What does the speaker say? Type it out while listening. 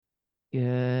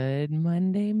Good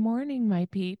Monday morning, my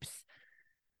peeps.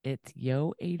 It's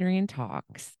Yo Adrian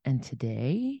Talks. And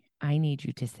today I need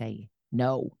you to say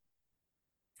no.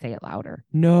 Say it louder.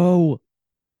 No.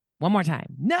 One more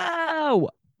time. No.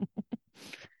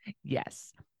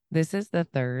 Yes. This is the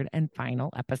third and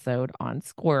final episode on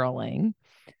squirreling.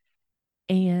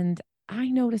 And I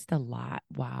noticed a lot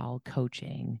while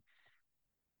coaching.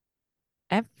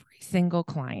 Every single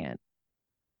client,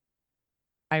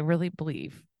 I really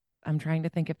believe, I'm trying to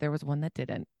think if there was one that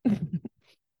didn't,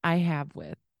 I have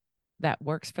with that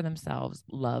works for themselves,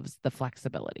 loves the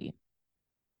flexibility.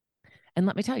 And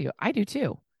let me tell you, I do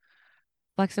too.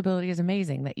 Flexibility is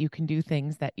amazing that you can do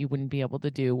things that you wouldn't be able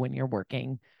to do when you're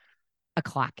working a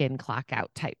clock in, clock out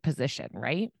type position,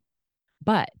 right?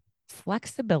 But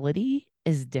flexibility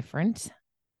is different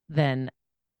than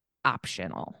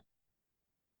optional.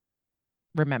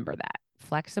 Remember that.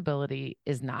 Flexibility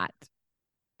is not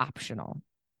optional.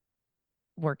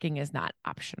 Working is not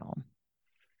optional.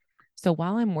 So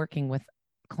while I'm working with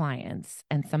clients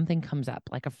and something comes up,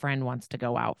 like a friend wants to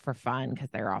go out for fun because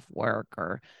they're off work,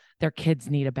 or their kids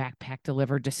need a backpack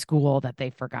delivered to school that they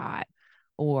forgot,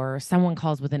 or someone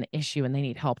calls with an issue and they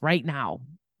need help right now,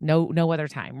 no other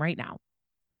time, right now.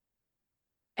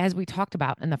 As we talked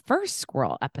about in the first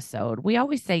squirrel episode, we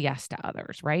always say yes to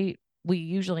others, right? We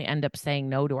usually end up saying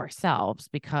no to ourselves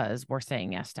because we're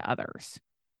saying yes to others.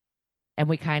 And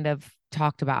we kind of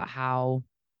talked about how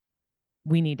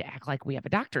we need to act like we have a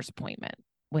doctor's appointment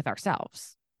with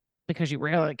ourselves, because you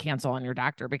rarely cancel on your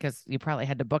doctor because you probably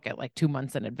had to book it like 2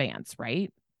 months in advance,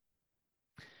 right?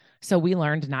 So we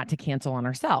learned not to cancel on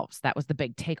ourselves. That was the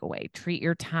big takeaway. Treat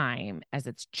your time as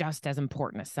it's just as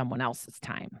important as someone else's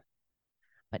time.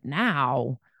 But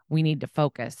now we need to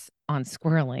focus on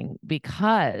squirreling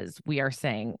because we are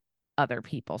saying other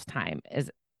people's time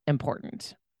is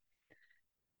important.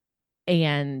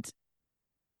 And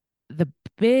the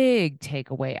big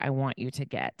takeaway I want you to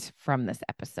get from this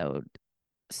episode,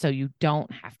 so you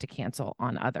don't have to cancel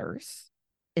on others,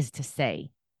 is to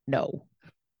say no.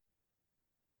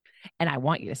 And I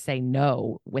want you to say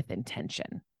no with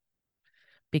intention,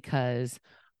 because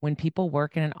when people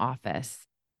work in an office,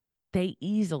 they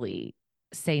easily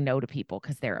say no to people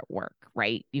because they're at work,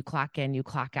 right? You clock in, you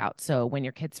clock out. So when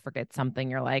your kids forget something,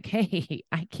 you're like, hey,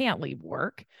 I can't leave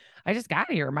work. I just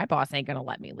got here. My boss ain't going to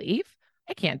let me leave.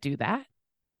 I can't do that.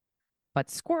 But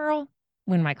squirrel,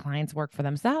 when my clients work for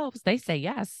themselves, they say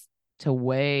yes to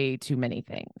way too many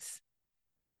things.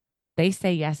 They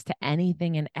say yes to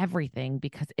anything and everything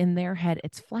because in their head,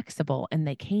 it's flexible and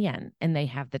they can and they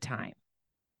have the time.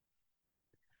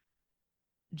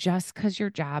 Just because your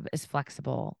job is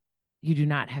flexible, you do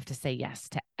not have to say yes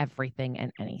to everything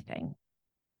and anything.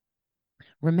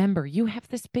 Remember, you have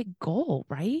this big goal,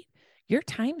 right? Your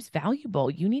time's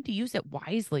valuable. You need to use it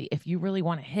wisely if you really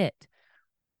want to hit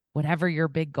whatever your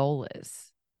big goal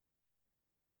is.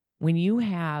 When you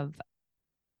have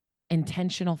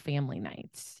intentional family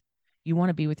nights, you want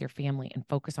to be with your family and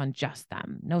focus on just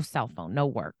them. No cell phone, no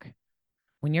work.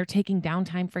 When you're taking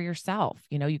downtime for yourself,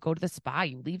 you go to the spa,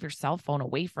 you leave your cell phone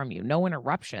away from you, no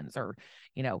interruptions, or,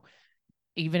 you know,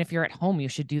 even if you're at home, you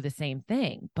should do the same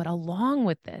thing. But along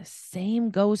with this, same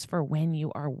goes for when you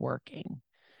are working.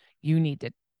 You need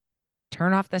to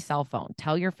turn off the cell phone,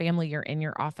 tell your family you're in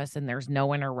your office and there's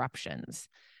no interruptions.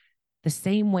 The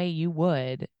same way you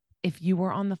would if you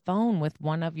were on the phone with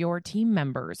one of your team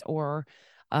members or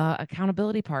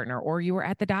accountability partner, or you were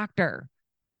at the doctor.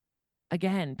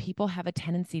 Again, people have a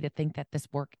tendency to think that this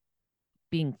work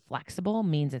being flexible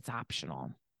means it's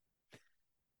optional.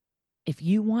 If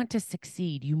you want to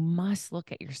succeed, you must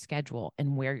look at your schedule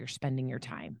and where you're spending your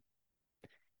time.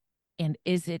 And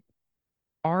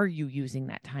are you using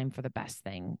that time for the best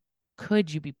thing?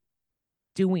 Could you be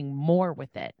doing more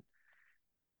with it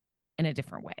in a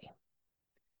different way?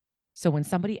 So when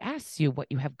somebody asks you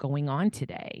what you have going on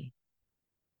today,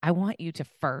 I want you to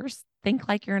first think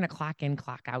like you're in a clock in,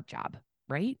 clock out job,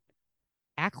 right?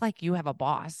 Act like you have a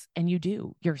boss, and you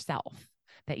do yourself,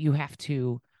 that you have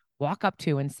to walk up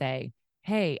to and say,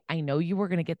 hey, I know you were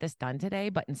going to get this done today,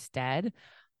 but instead,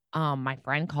 my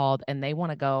friend called and they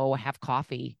want to go have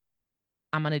coffee.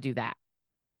 I'm going to do that.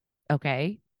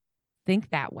 Okay.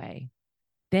 Think that way.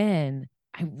 Then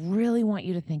I really want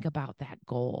you to think about that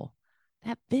goal,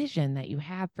 that vision that you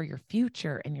have for your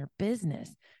future and your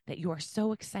business that you are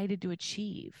so excited to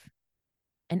achieve,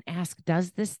 and ask,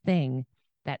 does this thing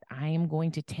that I am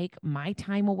going to take my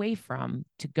time away from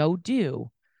to go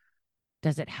do,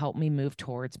 does it help me move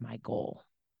towards my goal?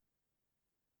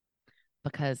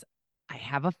 Because I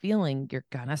have a feeling you're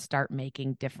going to start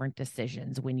making different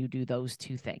decisions when you do those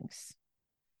two things.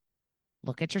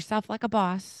 Look at yourself like a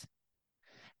boss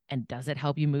And does it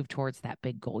help you move towards that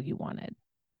big goal you wanted?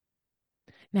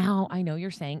 Now, I know you're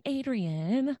saying,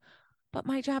 Adrienne, but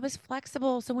my job is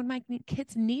flexible. So when my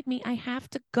kids need me, I have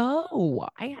to go.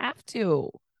 I have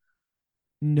to.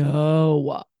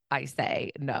 No, I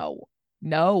say no,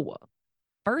 no.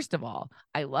 First of all,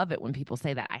 I love it when people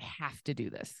say that I have to do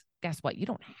this. Guess what? You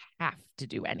don't have to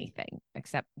do anything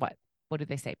except what? What do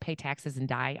they say? Pay taxes and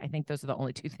die. I think those are the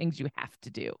only two things you have to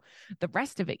do. The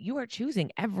rest of it, you are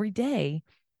choosing every day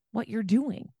what you're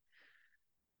doing.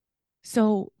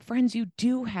 So, friends, you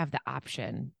do have the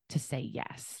option to say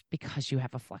yes because you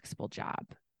have a flexible job.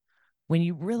 When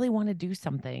you really want to do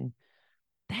something,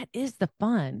 that is the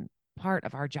fun part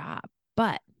of our job.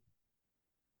 But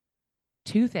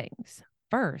two things.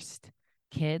 First,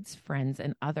 kids, friends,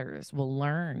 and others will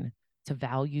learn to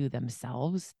value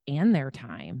themselves and their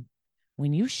time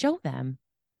when you show them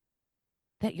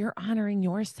that you're honoring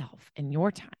yourself and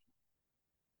your time.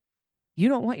 You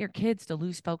don't want your kids to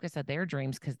lose focus of their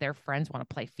dreams because their friends want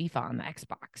to play FIFA on the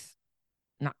Xbox.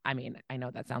 Not, I mean, I know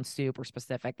that sounds super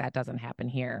specific. That doesn't happen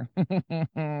here.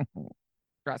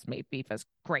 Trust me, FIFA's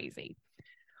crazy.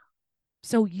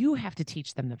 So you have to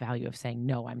teach them the value of saying,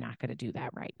 no, I'm not going to do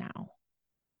that right now.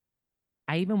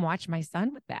 I even watch my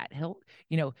son with that. He'll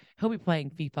be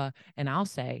playing FIFA and I'll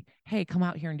say, hey, come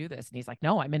out here and do this. And he's like,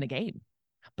 no, I'm in a game.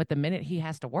 But the minute he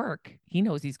has to work, he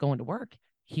knows he's going to work,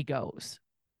 he goes.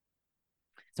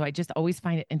 So I just always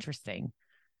find it interesting.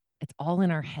 It's all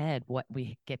in our head what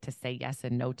we get to say yes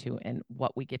and no to and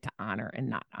what we get to honor and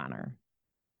not honor.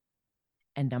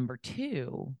 And number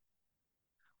two,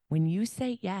 when you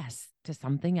say yes to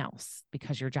something else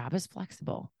because your job is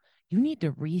flexible, you need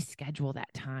to reschedule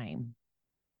that time.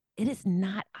 It is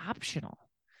not optional.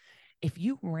 If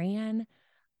you ran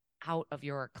out of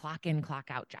your clock in, clock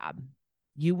out job,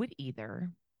 you would either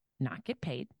not get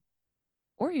paid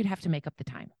or you'd have to make up the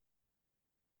time.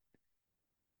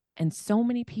 And so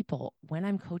many people, when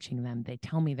I'm coaching them, they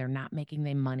tell me they're not making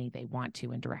the money they want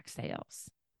to in direct sales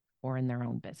or in their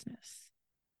own business.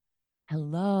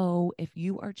 Hello, if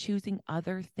you are choosing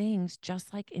other things,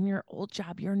 just like in your old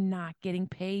job, you're not getting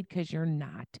paid because you're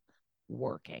not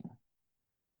working.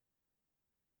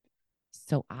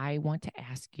 So I want to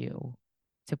ask you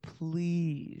to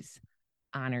please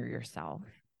honor yourself,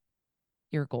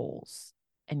 your goals,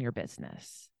 and your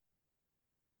business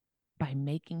by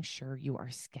making sure you are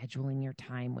scheduling your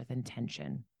time with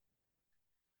intention,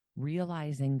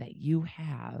 realizing that you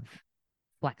have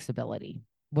flexibility,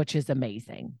 which is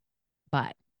amazing,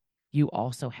 but you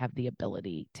also have the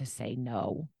ability to say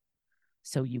no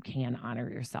so you can honor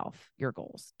yourself, your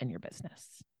goals, and your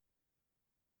business.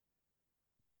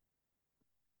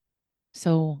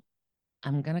 So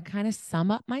I'm going to kind of sum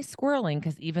up my squirreling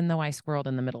because even though I squirreled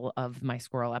in the middle of my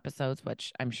squirrel episodes,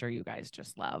 which I'm sure you guys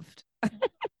just loved,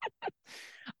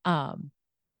 I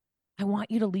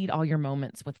want you to lead all your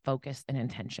moments with focus and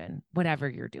intention, whatever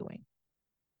you're doing.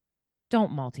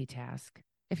 Don't multitask.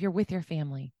 If you're with your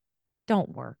family, don't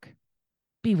work.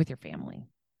 Be with your family.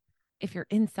 If you're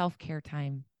in self-care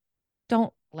time,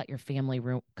 don't let your family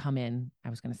come in. I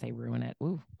was going to say ruin it.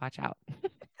 Ooh, watch out.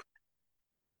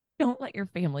 Don't let your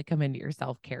family come into your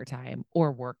self-care time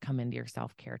or work come into your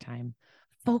self-care time.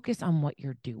 Focus on what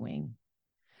you're doing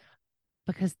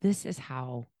because this is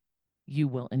how you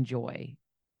will enjoy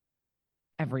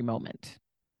every moment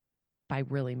by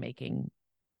really making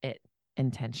it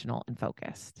intentional and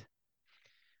focused.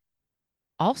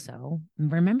 Also,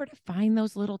 remember to find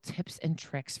those little tips and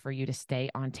tricks for you to stay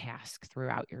on task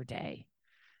throughout your day.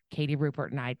 Katie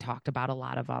Rupert and I talked about a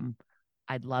lot of them.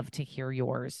 I'd love to hear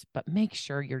yours, but make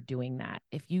sure you're doing that.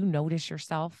 If you notice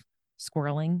yourself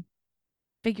squirreling,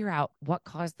 figure out what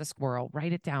caused the squirrel,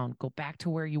 write it down, go back to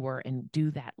where you were and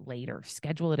do that later.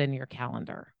 Schedule it in your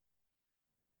calendar.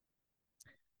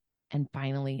 And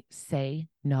finally, say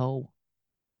no.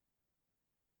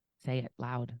 Say it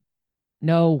loud.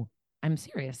 No, I'm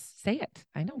serious. Say it.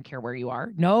 I don't care where you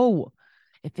are. No.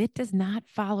 If it does not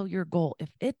follow your goal, if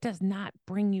it does not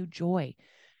bring you joy,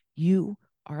 you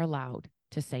are allowed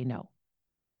to say no.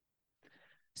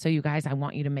 So you guys, I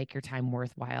want you to make your time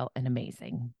worthwhile and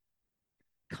amazing.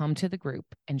 Come to the group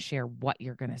and share what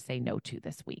you're going to say no to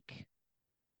this week.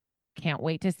 Can't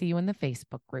wait to see you in the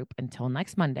Facebook group. Until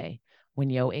next Monday, when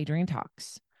Yo Adrienne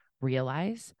talks,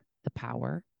 realize the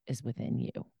power is within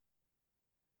you.